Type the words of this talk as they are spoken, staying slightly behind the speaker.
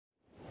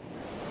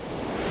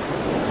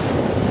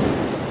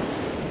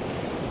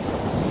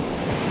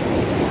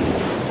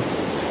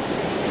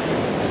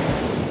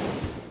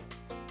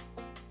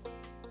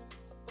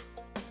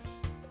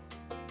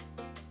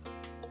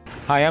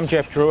Hi, I'm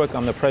Jeff Druek.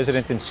 I'm the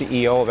President and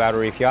CEO of Outer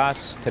Reef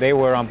Yachts. Today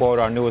we're on board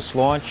our newest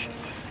launch.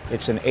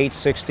 It's an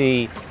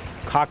 860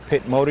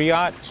 Cockpit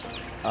Motoryacht.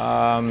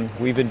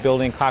 We've been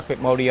building Cockpit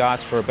Motoryachts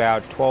for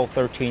about 12,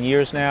 13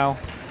 years now.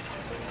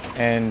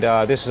 And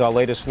this is our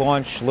latest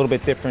launch, a little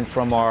bit different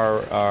from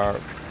our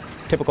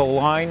typical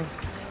line.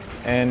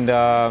 And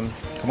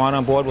come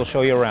on board, we'll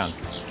show you around.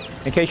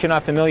 In case you're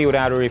not familiar with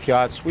Outer Reef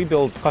Yachts, we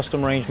build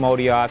custom range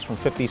motor yachts from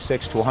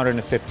 56 to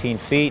 115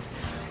 feet.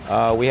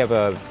 We have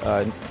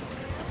a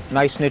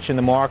nice niche in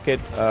the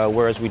market,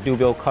 whereas we do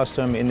build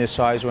custom in this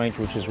size range,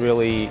 which is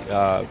really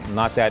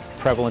not that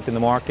prevalent in the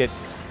market.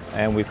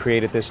 And we've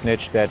created this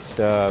niche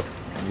that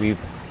we've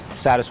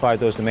satisfied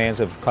those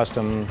demands of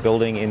custom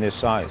building in this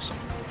size.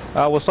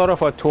 We'll start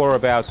off our tour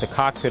about the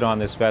cockpit on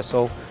this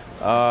vessel.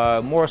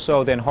 More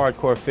so than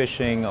hardcore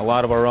fishing, a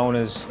lot of our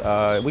owners,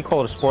 we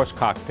call it a sports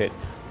cockpit.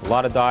 A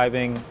lot of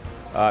diving,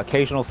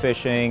 occasional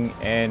fishing,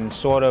 and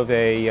sort of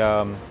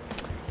a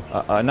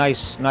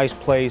nice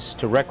place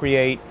to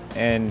recreate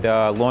and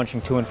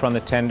launching to and from the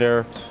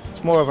tender.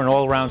 It's more of an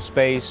all-around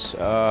space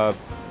to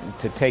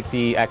take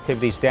the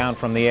activities down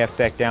from the aft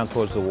deck down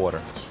towards the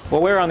water.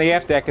 Well, we're on the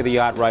aft deck of the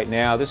yacht right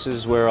now. This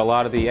is where a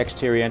lot of the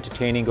exterior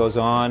entertaining goes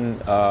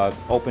on.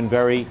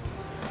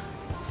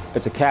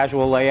 It's a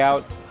casual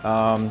layout,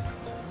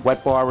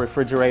 wet bar,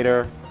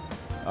 refrigerator,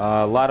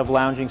 a lot of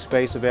lounging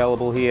space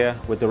available here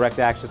with direct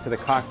access to the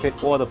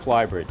cockpit or the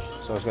flybridge.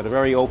 So it's got a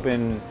very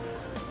open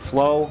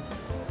flow,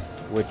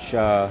 which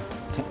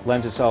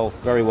lends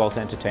itself very well to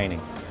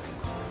entertaining.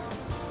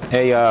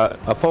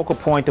 A focal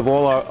point of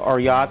all our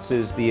yachts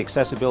is the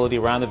accessibility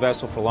around the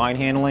vessel for line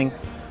handling.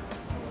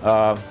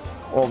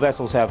 All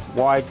vessels have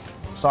wide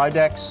side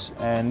decks,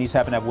 and these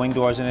happen to have wing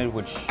doors in it,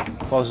 which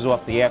closes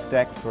off the aft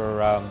deck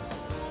to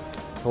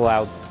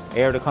allow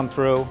air to come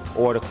through,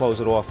 or to close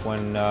it off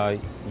when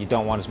you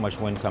don't want as much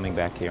wind coming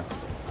back here.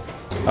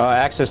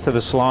 Access to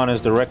the salon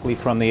is directly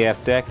from the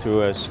aft deck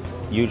through a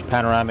huge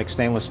panoramic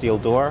stainless steel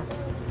door,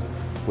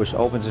 which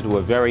opens into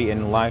a very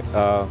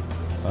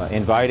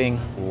inviting,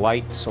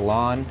 light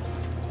salon.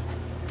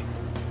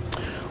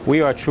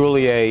 We are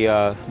truly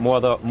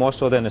more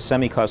so than a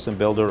semi-custom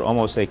builder,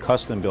 almost a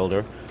custom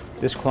builder.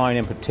 This client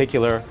in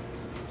particular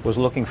was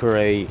looking for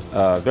a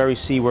very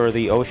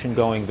seaworthy,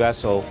 ocean-going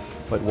vessel,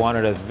 but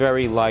wanted a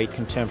very light,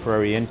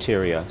 contemporary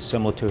interior,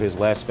 similar to his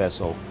last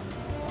vessel.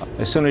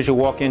 As soon as you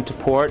walk into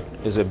port,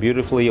 is a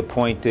beautifully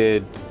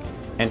appointed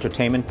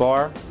entertainment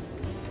bar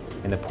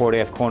in the port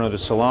aft corner of the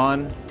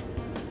salon,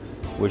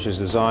 which is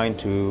designed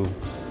to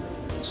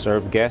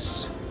serve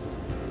guests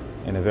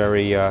in a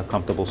very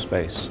comfortable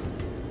space.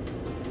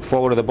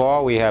 Forward of the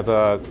bar, we have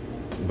a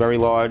very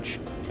large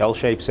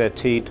L-shaped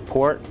settee to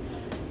port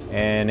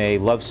and a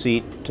love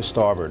seat to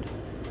starboard,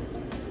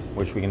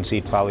 which we can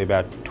seat probably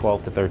about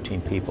 12 to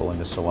 13 people in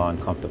the salon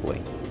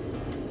comfortably.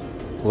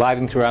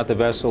 Lighting throughout the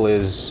vessel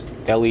is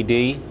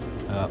LED.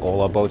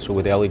 All our boats are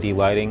with LED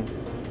lighting.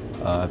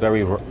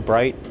 Very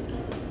bright,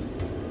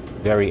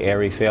 very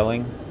airy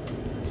feeling.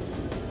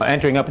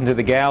 Entering up into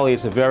the galley,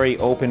 it's a very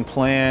open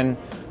plan,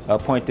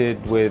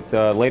 appointed with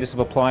latest of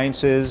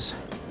appliances,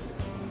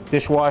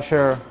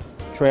 dishwasher,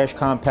 trash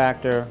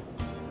compactor,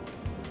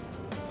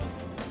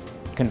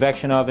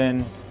 convection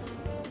oven,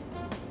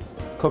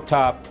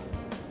 cooktop,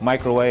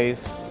 microwave.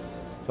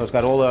 So it's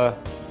got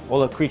all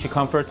the creature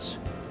comforts,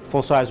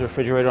 full-size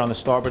refrigerator on the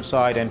starboard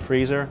side and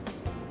freezer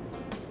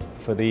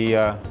for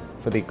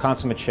the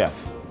consummate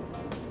chef.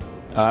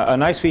 A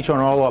nice feature on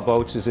all our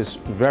boats is this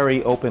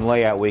very open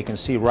layout where you can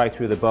see right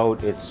through the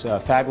boat. It's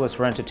fabulous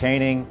for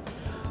entertaining,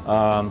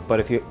 but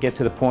if you get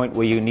to the point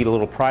where you need a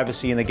little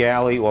privacy in the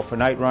galley or for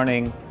night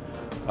running,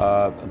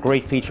 a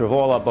great feature of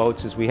all our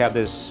boats is we have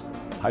this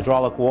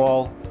hydraulic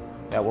wall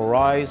that will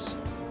rise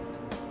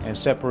and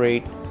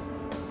separate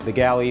the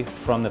galley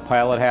from the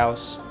pilot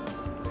house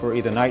for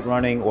either night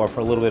running or for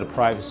a little bit of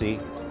privacy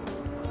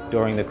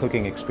during the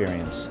cooking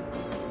experience.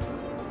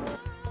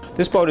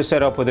 This boat is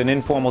set up with an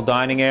informal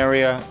dining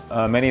area.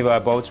 Many of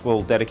our boats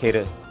will dedicate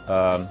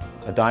a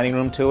dining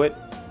room to it,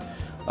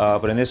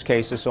 but in this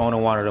case this owner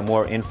wanted a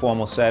more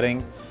informal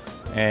setting,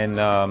 and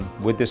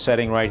with this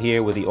setting right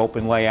here with the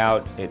open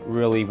layout, it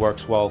really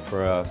works well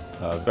for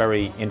a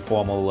very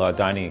informal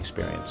dining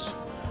experience.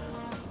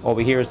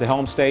 Over here is the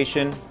helm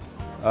station,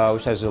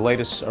 which has the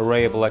latest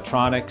array of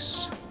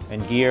electronics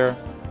and gear.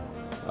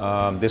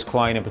 This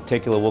client in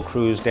particular will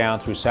cruise down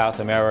through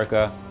South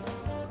America,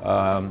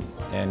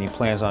 and he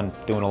plans on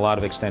doing a lot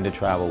of extended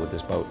travel with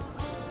this boat.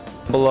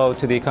 Below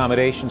to the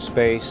accommodation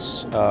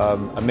space,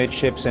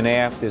 amidships and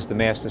aft, is the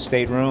master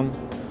stateroom.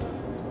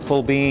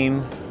 Full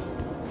beam,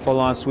 full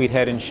ensuite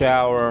head and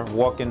shower,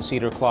 walk-in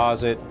cedar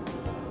closet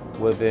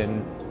with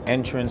an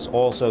entrance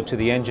also to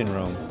the engine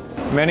room.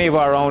 Many of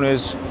our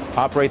owners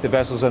operate the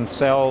vessels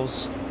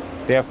themselves,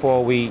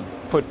 therefore we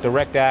put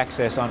direct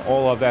access on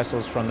all our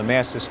vessels from the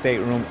master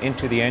stateroom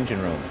into the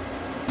engine room.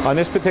 On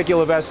this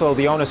particular vessel,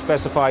 the owner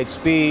specified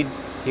speed.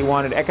 He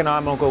wanted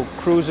economical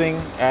cruising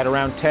at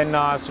around 10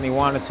 knots, and he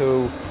wanted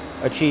to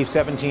achieve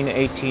 17 to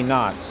 18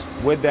 knots.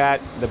 With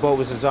that, the boat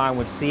was designed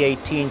with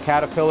C-18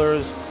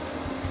 Caterpillars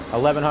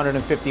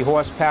 1150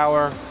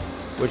 horsepower,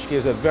 which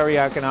gives a very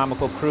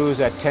economical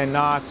cruise at 10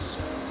 knots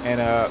and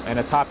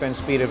a top-end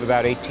speed of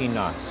about 18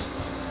 knots.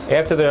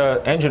 After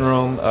the engine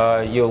room,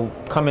 you'll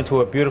come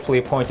into a beautifully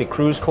appointed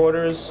cruise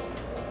quarters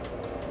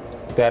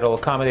that'll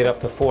accommodate up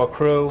to 4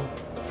 crew.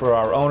 For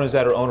our owners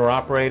that are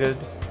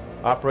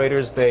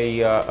operators,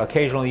 they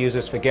occasionally use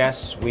this for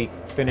guests. We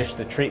finish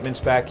the treatments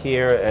back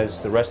here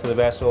as the rest of the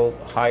vessel,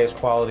 highest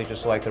quality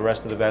just like the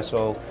rest of the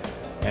vessel,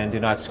 and do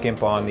not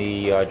skimp on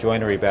the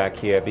joinery back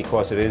here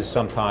because it is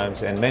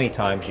sometimes and many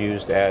times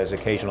used as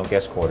occasional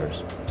guest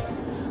quarters.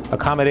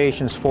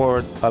 Accommodations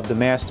forward of the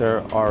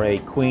master are a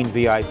queen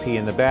VIP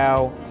in the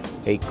bow,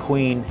 a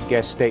queen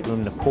guest stateroom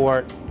in the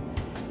port,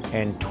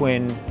 and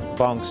twin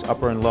bunks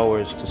upper and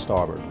lowers to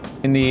starboard.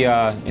 In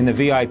the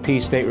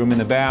VIP stateroom in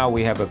the bow,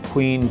 we have a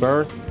queen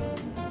berth.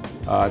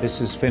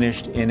 This is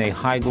finished in a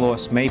high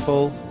gloss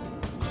maple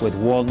with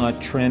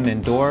walnut trim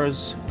and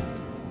doors,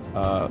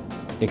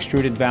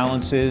 extruded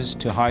valances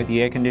to hide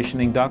the air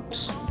conditioning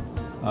ducts.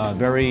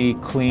 Very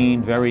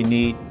clean, very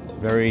neat,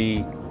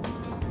 very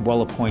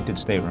well-appointed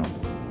stateroom.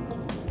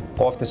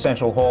 Off the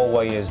central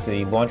hallway is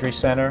the laundry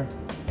center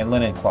and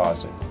linen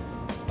closet.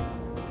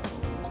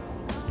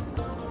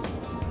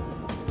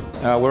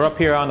 We're up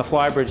here on the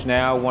flybridge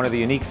now. One of the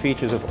unique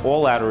features of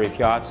all Outer Reef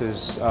yachts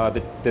is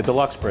the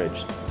deluxe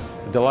bridge.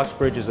 The deluxe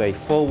bridge is a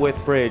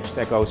full-width bridge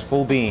that goes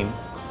full beam,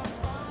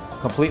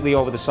 completely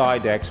over the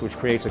side decks, which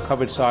creates a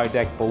covered side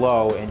deck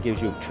below and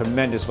gives you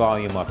tremendous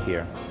volume up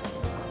here.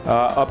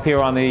 Up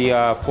here on the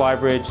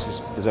flybridge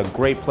is a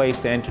great place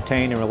to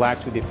entertain and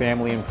relax with your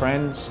family and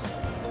friends.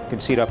 You can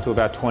seat up to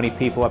about 20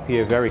 people up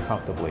here very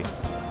comfortably.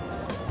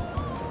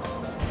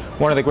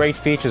 One of the great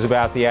features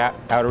about the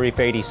Outer Reef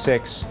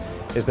 86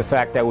 is the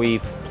fact that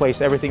we've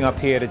placed everything up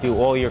here to do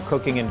all your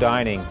cooking and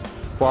dining.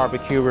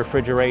 Barbecue,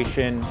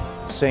 refrigeration,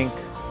 sink,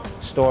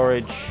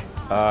 storage,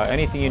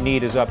 anything you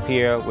need is up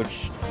here,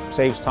 which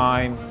saves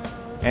time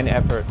and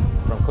effort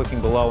from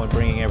cooking below and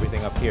bringing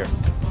everything up here.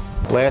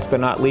 Last but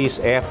not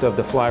least, aft of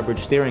the flybridge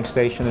steering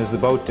station is the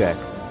boat deck.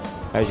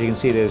 As you can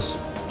see, there's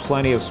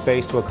plenty of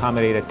space to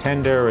accommodate a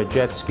tender, a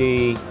jet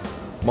ski,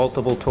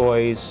 multiple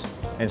toys,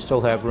 and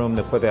still have room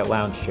to put that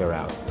lounge chair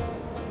out.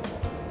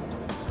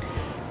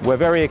 We're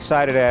very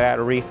excited at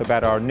Outer Reef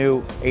about our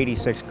new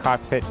 86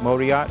 Cockpit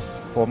Motoryacht.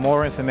 For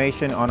more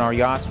information on our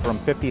yachts from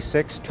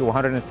 56 to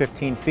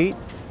 115 feet,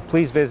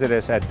 please visit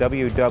us at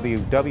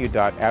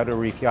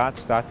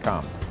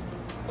www.outerreefyachts.com.